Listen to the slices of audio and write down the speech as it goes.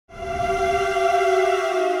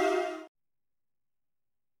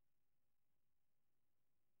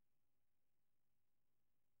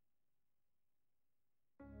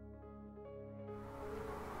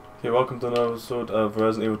Okay, welcome to another episode of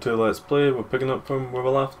Resident Evil 2 Let's Play. We're picking up from where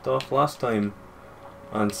we left off last time.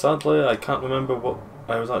 And sadly, I can't remember what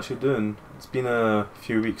I was actually doing. It's been a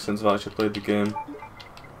few weeks since I've actually played the game.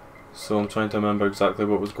 So I'm trying to remember exactly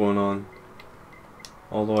what was going on.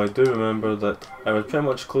 Although I do remember that I was pretty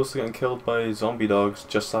much close to getting killed by zombie dogs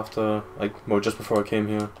just after, just before I came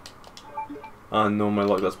here. And no, my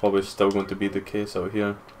luck, that's probably still going to be the case out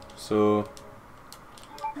here. So,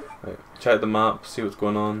 right, check the map, see what's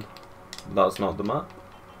going on. That's not the map.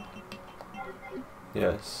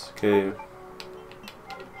 Yes, okay.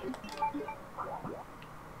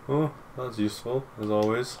 Oh, that's useful, as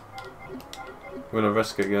always. We're gonna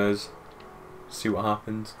risk it, guys. See what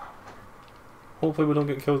happens. Hopefully we don't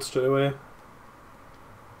get killed straight away.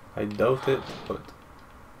 I doubt it, but...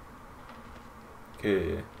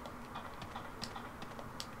 Okay.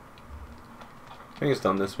 I think it's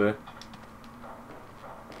done this way.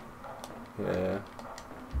 Yeah.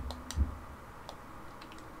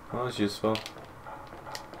 Well, that's useful.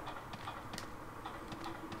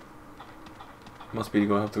 Must be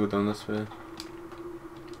gonna have to go down this way.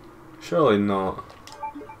 Surely not.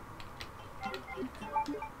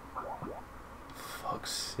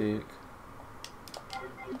 Fuck's sake.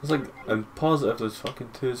 It's like, I'm positive there's fucking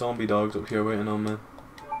 2 zombie dogs up here waiting on me.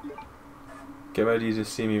 Get ready to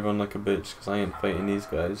see me run like a bitch, because I ain't fighting these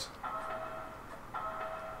guys.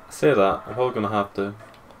 I say that, I'm probably gonna have to.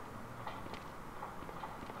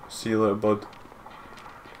 See you later, bud.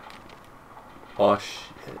 Oh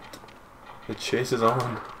shit. The chase is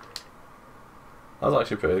on. That was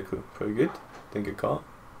actually pretty cool, pretty good. Didn't get caught.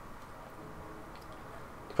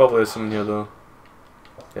 Probably is someone here though.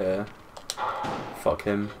 Yeah. Fuck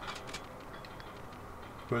him.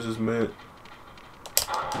 Where's his mate?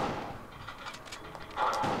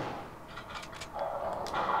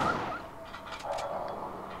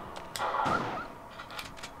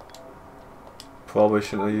 Probably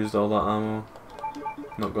shouldn't have used all that ammo.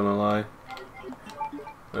 Not gonna lie.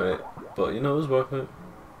 Right, but you know, it was worth it.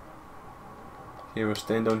 Okay, we're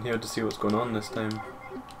staying down here to see what's going on this time.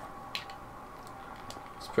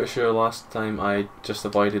 I'm pretty sure last time I just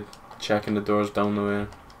avoided checking the doors down the way.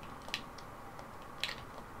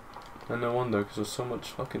 And no wonder, because there's so much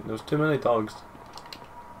fucking... There's too many dogs.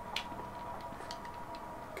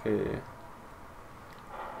 Okay.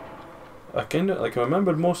 I kinda, I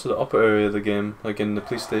remembered most of the upper area of the game, like in the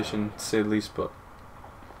police station, to say the least, but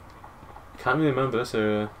I can't really remember this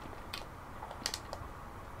area.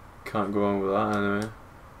 Can't go wrong with that anyway.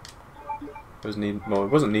 Well, it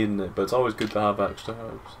wasn't needing it, but it's always good to have extra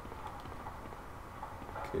herbs.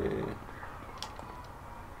 Okay.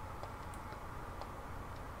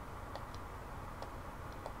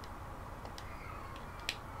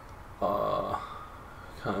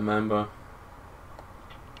 Can't remember.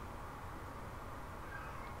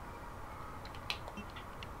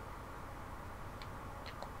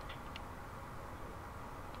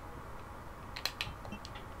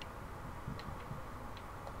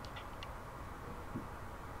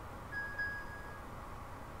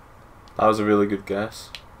 That was a really good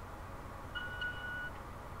guess.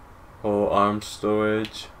 Oh, arms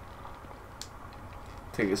storage.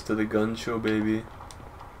 Take us to the gun show, baby.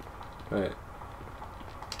 Right.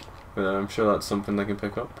 But I'm sure that's something I can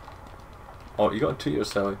pick up. Oh, you got a 2-year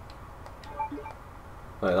Sally.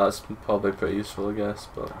 Like, that's probably pretty useful, I guess,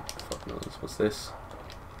 but fuck knows. What's this?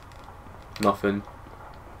 Nothing.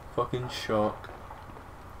 Fucking shock.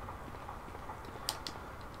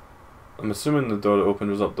 I'm assuming the door that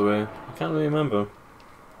opened was up the way. I can't really remember.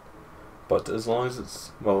 But as long as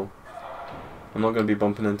it's... well, I'm not going to be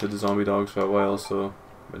bumping into the zombie dogs for a while, so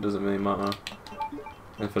it doesn't really matter.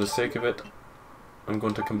 And for the sake of it, I'm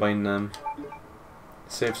going to combine them.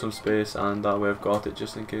 Save some space, and that way I've got it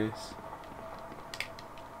just in case.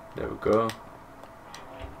 There we go.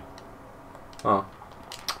 Oh.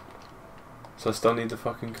 So I still need the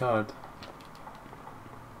fucking card.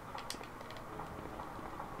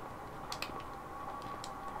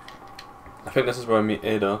 I think this is where I meet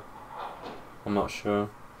Ada. I'm not sure.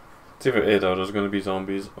 It's either Ada or there's going to be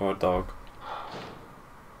zombies or a dog.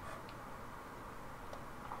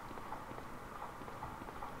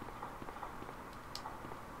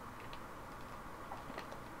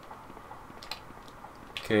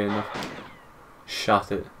 Okay, enough.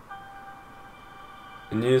 Shut it.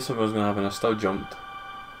 I knew something was going to happen, I still jumped.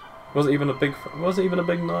 It wasn't even a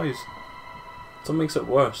big noise. So it makes it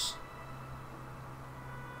worse.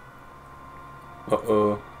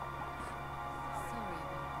 Uh-oh.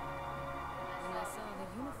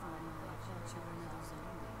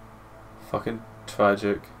 Fucking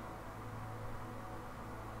tragic.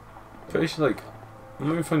 Pretty sure, like, I'm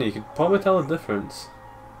not even funny, you could probably tell the difference.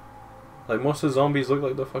 Like, most of the zombies look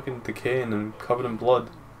like they're fucking decaying and covered in blood.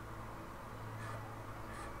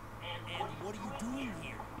 And what are you doing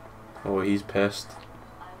here? Oh, he's pissed.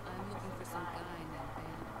 I'm looking for some guy named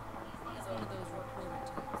Ben. He's one of those reporter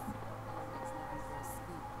types. Always looking for a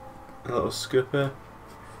scoop. A little scooper. I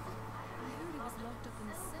heard he was locked up in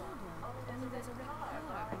the cell block, only there's a wrecked car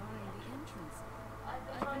barring the entrance. I've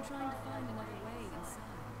been trying to find another way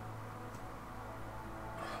inside.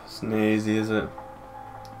 It's not easy, is it?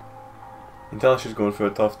 You can tell she's going through a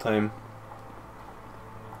tough time.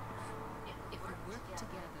 If we work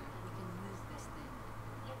together, we can move this thing.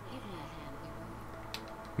 Give me a hand here, will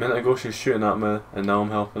you? A minute ago she's shooting at me, and now I'm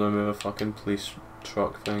helping her move a fucking police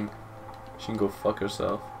truck thing. She can go fuck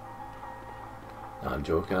herself. Nah, I'm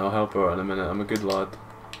joking, I'll help her out in a minute, I'm a good lad.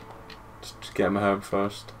 Just get my herb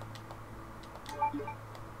first.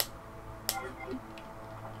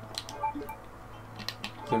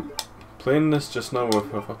 So, playing this just now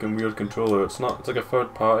with a fucking weird controller, it's like a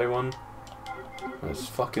third party one. It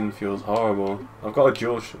fucking feels horrible. I've got a a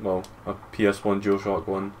PS1 DualShock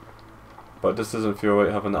one, but this doesn't feel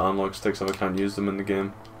right having the analog sticks if I can't use them in the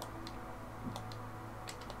game.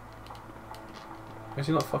 Why is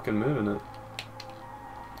he not fucking moving it?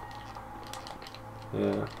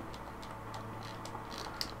 Yeah.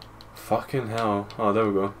 Fucking hell. Oh, there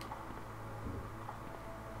we go.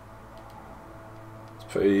 It's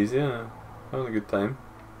pretty easy, yeah. Having a good time.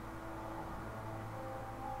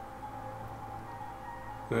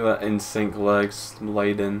 Look at that in-sync legs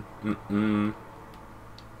sliding.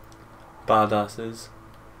 Badasses.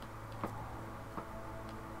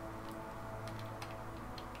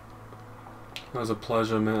 That was a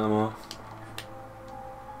pleasure, mate. I'm off.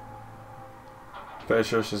 Pretty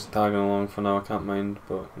sure she's tagging along for now, I can't mind,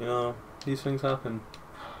 but you know, these things happen.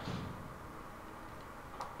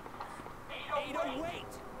 Ada, wait!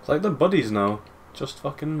 It's like they're buddies now, just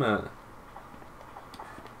fucking met.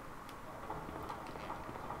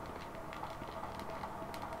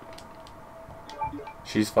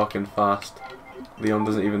 She's fucking fast. Leon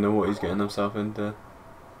doesn't even know what he's getting himself into.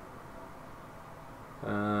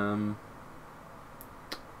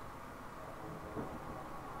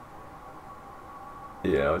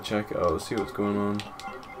 Yeah, I'll check it out, see what's going on.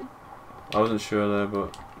 I wasn't sure there,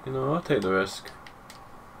 but you know, I'll take the risk.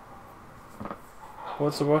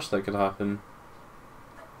 What's the worst that could happen?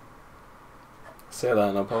 Say that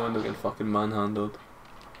and I'll probably end up getting fucking manhandled.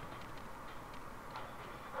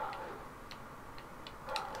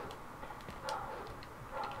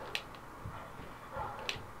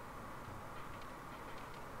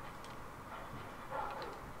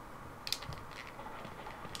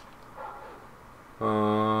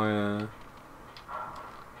 Oh yeah.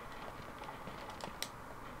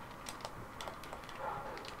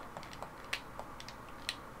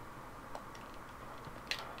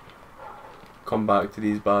 Come back to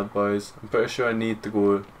these bad boys. I'm pretty sure I need to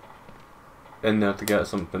go in there to get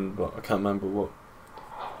something, but I can't remember what.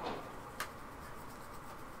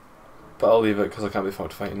 But I'll leave it because I can't be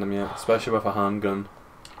fucked fighting them yet, especially with a handgun.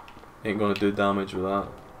 Ain't gonna do damage with that.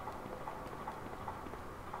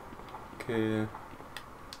 Okay.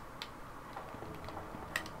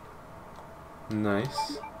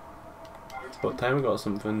 Nice. It's about time we got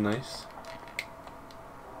something nice.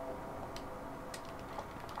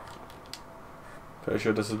 Pretty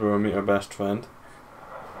sure this is where we meet our best friend.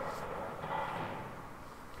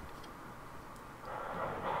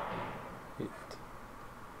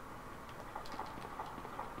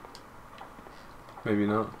 Maybe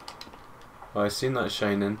not. Oh, I seen that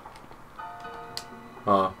shining.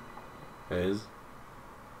 Oh, it is.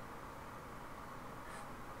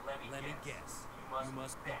 Let me guess. You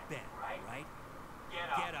must be Ben, right?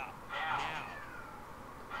 Get up, now.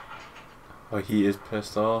 Oh, he is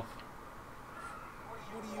pissed off.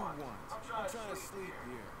 What do you want? I'm trying to sleep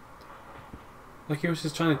here. Like he was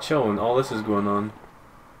just trying to chill and all this is going on.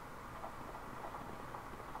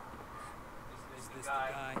 Is this the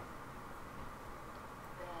guy? Ben?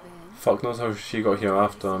 Fuck knows how she got here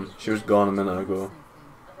after him. She was gone a minute ago. About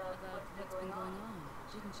what's been going on,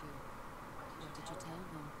 didn't you? What did you tell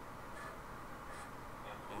them?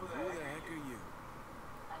 And who the heck are you?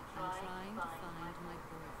 I'm trying to find my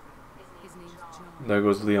boyfriend. His name's John. There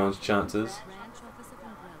goes Leon's chances. Branch office of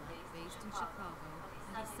Umbrella, based in Chicago,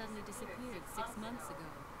 and he suddenly disappeared 6 months ago.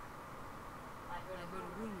 I heard a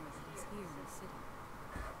rumor that he's here in the city.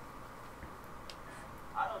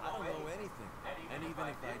 I don't know anything. And even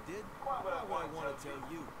if I did, why would I want to tell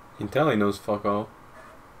you? You can tell he knows fuck all.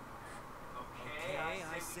 Okay,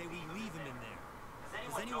 I say we leave him in there.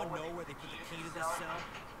 Does anyone know where they put the key to this cell?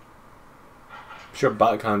 I'm sure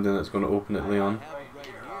backhanding it's going to open it, Leon. I have it right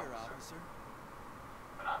here, officer.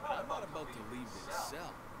 But I'm not about about to leave their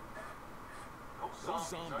cell? Those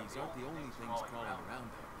zombies aren't the only things crawling around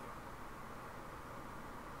out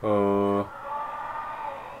there. Oh.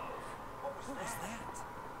 What was that?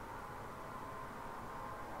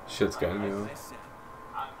 Shit's getting As real. I said,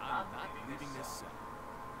 I'm not leaving this cell.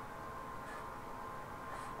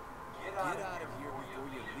 Get out of here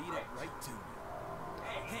before you lead it right to me.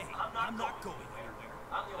 Hey, I'm not going anywhere.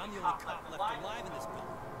 I'm the only cop left alive in this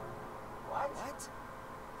building. What?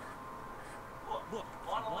 Look, if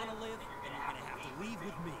you want to live, then you're gonna have to leave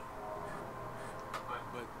with me.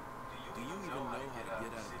 But do you even know how to get out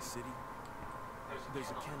of the city?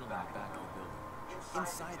 There's a kennel in the back of the building.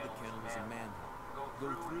 Inside the kennel is a manhole. Go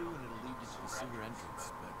through and it'll lead you to the sewer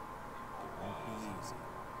entrance, but it won't be easy.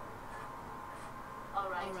 All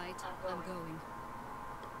right, I'm going.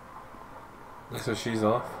 So she's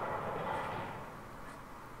off.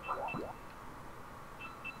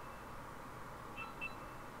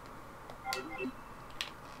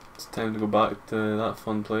 It's time to go back to that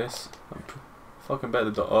fun place. Fucking bet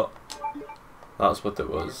the dot up. That's what it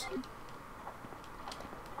was. I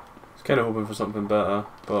was kind of hoping for something better,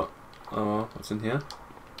 but oh well, what's in here?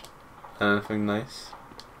 Anything nice?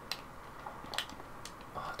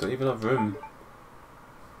 Oh, I don't even have room.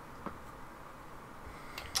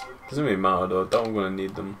 Doesn't really matter though, I doubt I'm gonna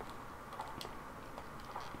need them.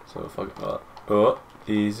 So fuck that. Oh,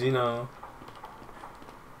 easy now.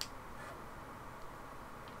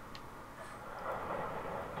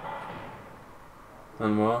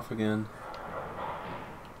 And we're off again.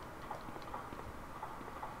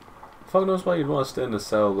 Fuck knows why you'd want to stay in the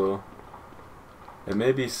cell though. It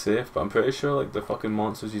may be safe, but I'm pretty sure like the fucking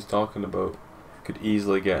monsters he's talking about could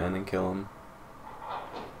easily get in and kill him.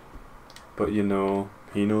 But you know,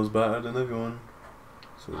 he knows better than everyone.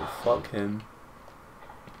 So fuck him.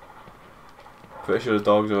 Pretty sure the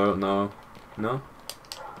dogs are out now. No?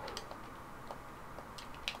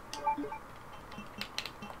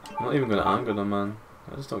 I'm not even gonna anger them, man.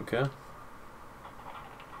 I just don't care.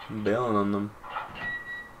 I'm bailing on them.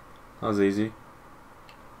 That was easy.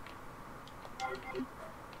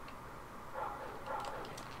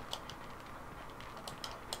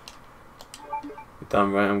 You're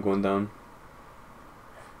damn right I'm going down.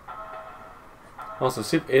 Also,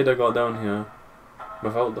 see if Ada got down here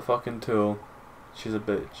without the fucking tool. She's a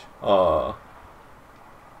bitch. Aww.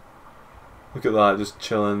 Look at that, just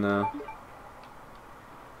chilling there.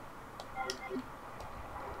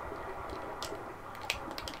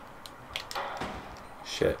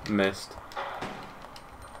 Shit, missed.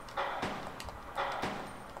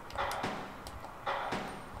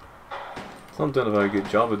 It's not doing a very good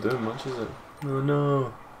job of doing much, is it? No,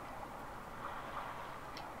 no.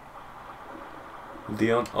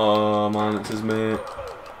 Dion. Oh man, it's his mate.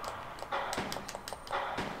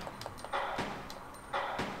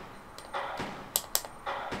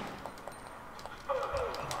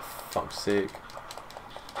 Fuck's sake.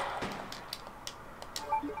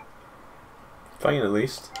 Fine at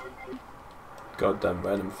least. Goddamn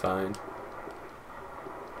red and fine.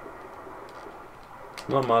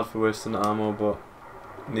 Not mad for wasting ammo, but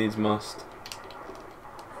needs must.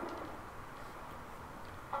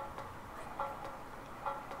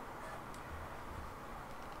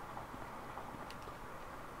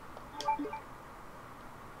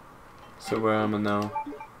 So where am I now?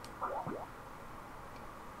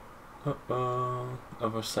 Uh-oh,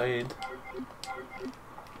 other side.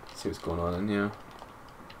 See what's going on in here.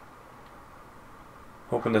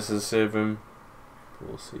 Hoping this is a save room.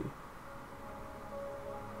 We'll see.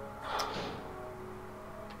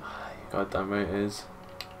 Goddamn right it is.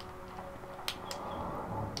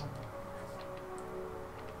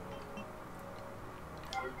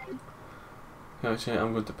 Actually,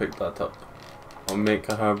 I'm going to pick that up. I'll make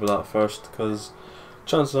a herb with that first, because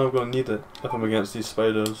chances are I'm going to need it if I'm against these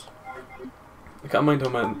spiders. I can't mind how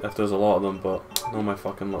many, if there's a lot of them, but no my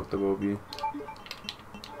fucking luck there will be.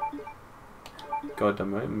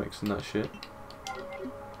 Goddamn right, I'm mixing that shit.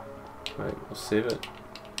 Right, we'll save it.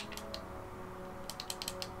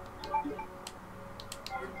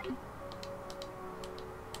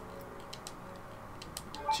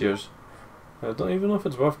 Cheers. I don't even know if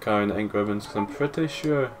it's worth carrying the ink ribbons, because I'm pretty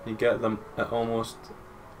sure you get them at almost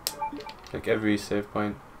like every save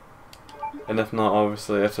point. And if not,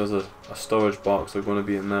 obviously, if there's a storage box, they're going to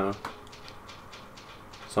be in there.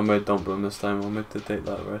 So I might dump them this time, I'll make to take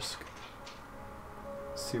that risk.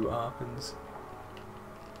 See what happens.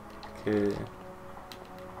 Okay.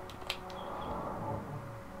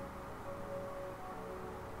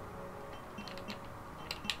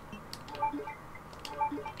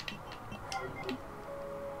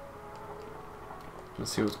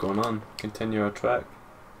 Let's see what's going on. Continue our track.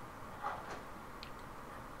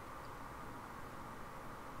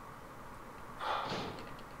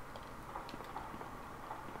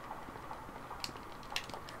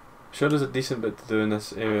 sure there's a decent bit to do in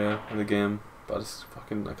this area of the game, but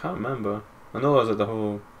I can't remember. I know there's like the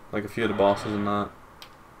whole, like a few of the bosses and that.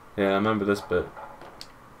 Yeah, I remember this bit.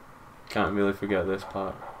 Can't really forget this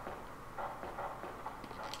part.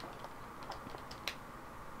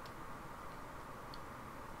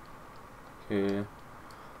 Okay.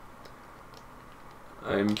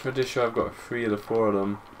 I'm pretty sure I've got 3 of the 4 of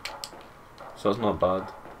them, so that's not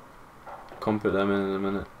bad. Come put them in a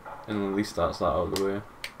minute, and at least that's that out of the way.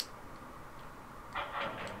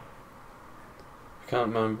 I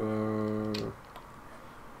can't remember.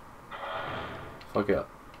 Fuck it,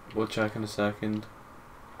 we'll check in a second.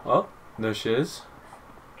 Oh, there she is.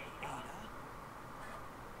 I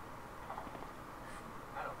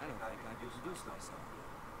don't think I've introduced myself.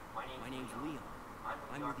 My name's Leon.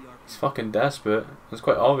 I'm with the RPD. He's fucking desperate. It's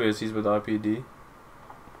quite obvious he's with RPD.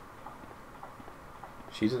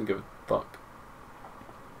 She doesn't give a fuck.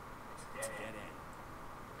 It's dead end.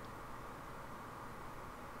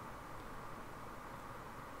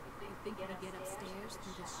 You think you can get upstairs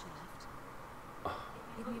through this shaft?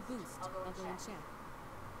 Give me a boost. I'll go and check.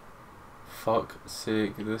 Fuck's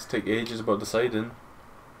sake, this take ages about deciding.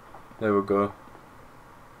 There we go.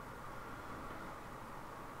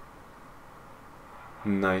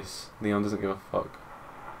 Nice. Leon doesn't give a fuck.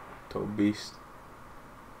 Total beast.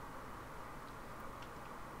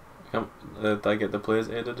 Did I get the players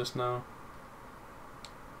edited just now?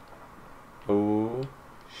 Oh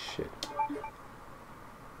shit.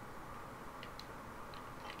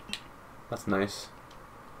 That's nice.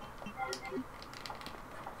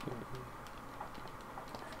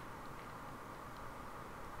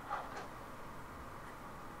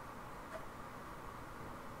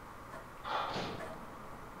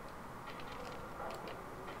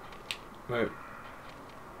 Wait.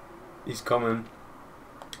 He's coming.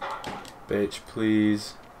 Bitch,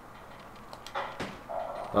 please.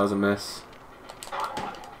 That was a miss.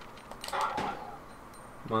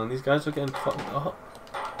 Man, these guys are getting fucked up.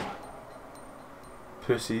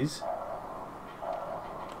 Pussies.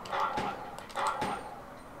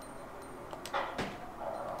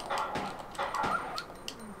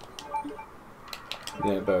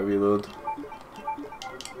 Yeah, better reload.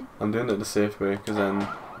 I'm doing it the safe way, because then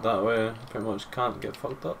that way I pretty much can't get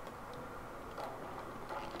fucked up.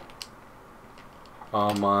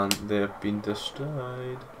 Oh man, they've been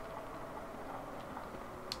destroyed.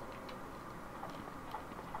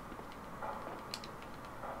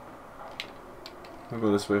 I'll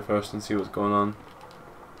go this way first and see what's going on.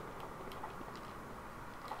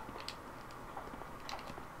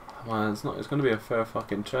 Man, it's gonna be a fair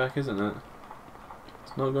fucking trek, isn't it?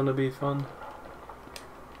 It's not gonna be fun.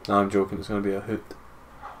 No, I'm joking, it's gonna be a hoot.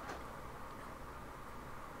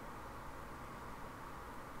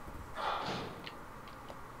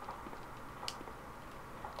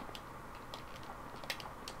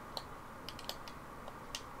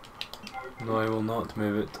 No, I will not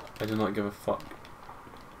move it. I do not give a fuck.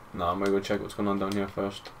 Nah, I'm gonna go check what's going on down here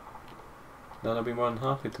first. Then I'll be more than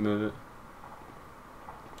happy to move it.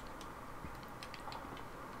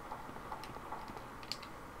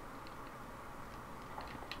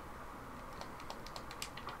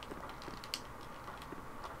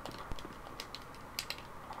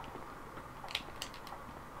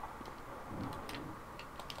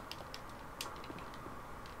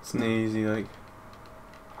 It's not easy, like.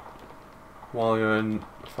 While you're in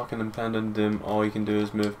fucking Impending Doom, all you can do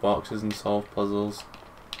is move boxes and solve puzzles.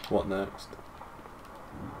 What next?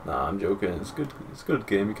 Nah, I'm joking. It's good. It's a good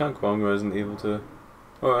game. You can't go wrong with Resident Evil 2,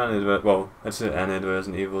 or any of it. Well, I'd say any of the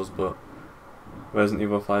Resident Evils, but Resident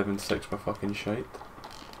Evil 5 and 6 were fucking shite.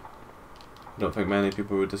 I don't think many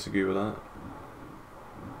people would disagree with that.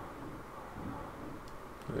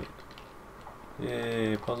 Right.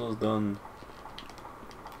 Yay! Puzzle's done.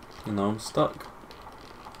 And now I'm stuck.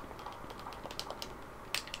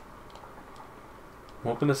 I'm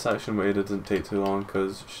hoping this section where Ada doesn't take too long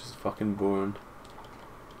because she's fucking boring.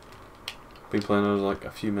 Been playing her like a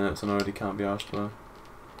few minutes and already can't be arsed with her.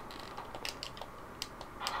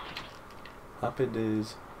 Happy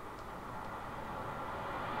days.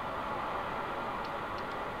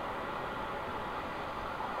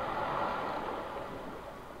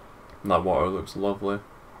 That water looks lovely.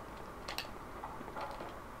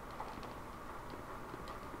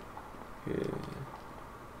 Yeah.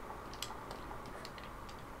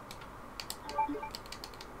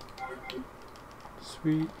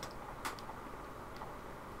 Sweet.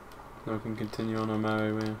 Now we can continue on our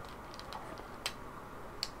merry way.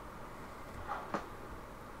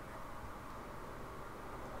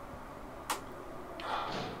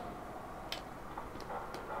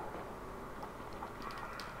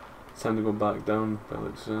 It's time to go back down by the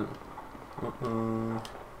looks of it.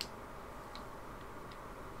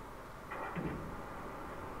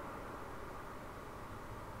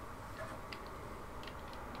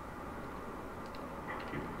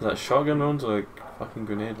 Is that shotgun rounds or like fucking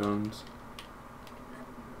grenade rounds?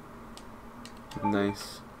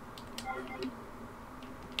 Nice.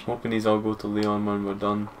 Hoping these all go to Leon when we're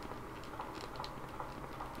done.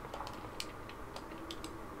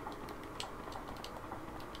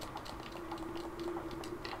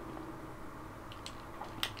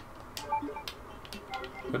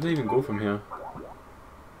 Where did they even go from here?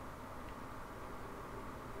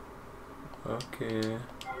 Okay.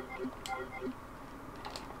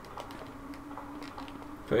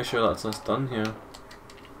 Pretty sure that's us done here.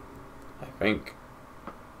 I think.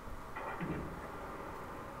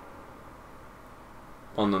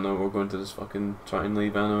 On the note, we're going to just fucking try and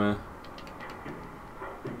leave anyway.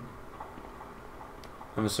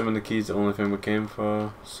 I'm assuming the key's the only thing we came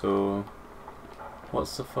for, so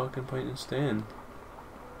what's the fucking point in staying?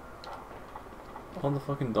 All the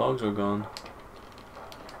fucking dogs are gone.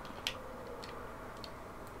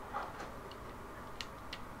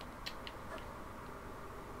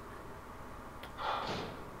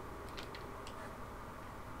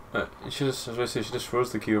 She just, as I say, she just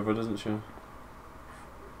throws the key over, doesn't she? Leon,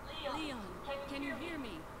 can you hear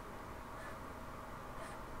me?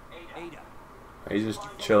 Ada. He's just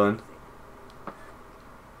chilling.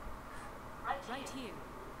 Right here.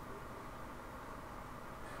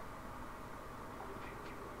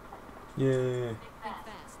 Yay. Think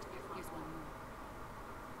fast. Here's one more.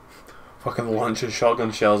 Fucking launches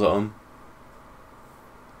shotgun shells at him.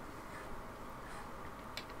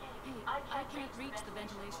 Hey, I can't reach the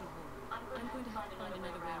ventilation hole. I'm going to have to find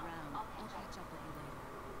another way around. I'll catch up with you later.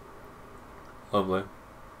 Lovely.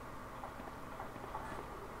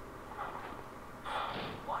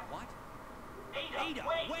 What? Ada,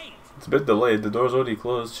 wait! It's a bit delayed, the door's already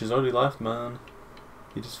closed, she's already left, man.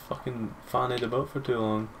 You just fucking fannied about for too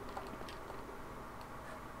long.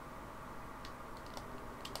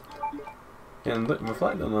 Yeah, and look,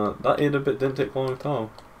 reflect on that. That Ada bit didn't take long at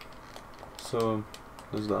all. So,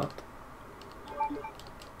 there's that.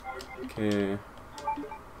 Okay.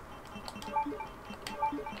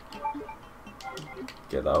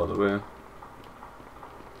 Get that out of the way.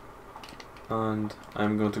 And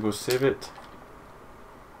I'm going to go save it.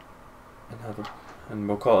 And have a, and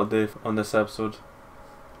we'll call it a day on this episode.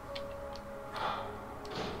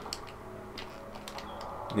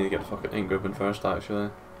 Need to get the fucking ink ribbon first, actually.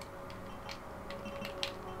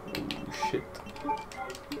 Oh shit.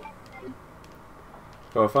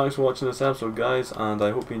 Well, thanks for watching this episode, guys, and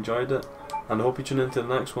I hope you enjoyed it. And I hope you tune into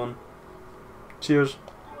the next one. Cheers.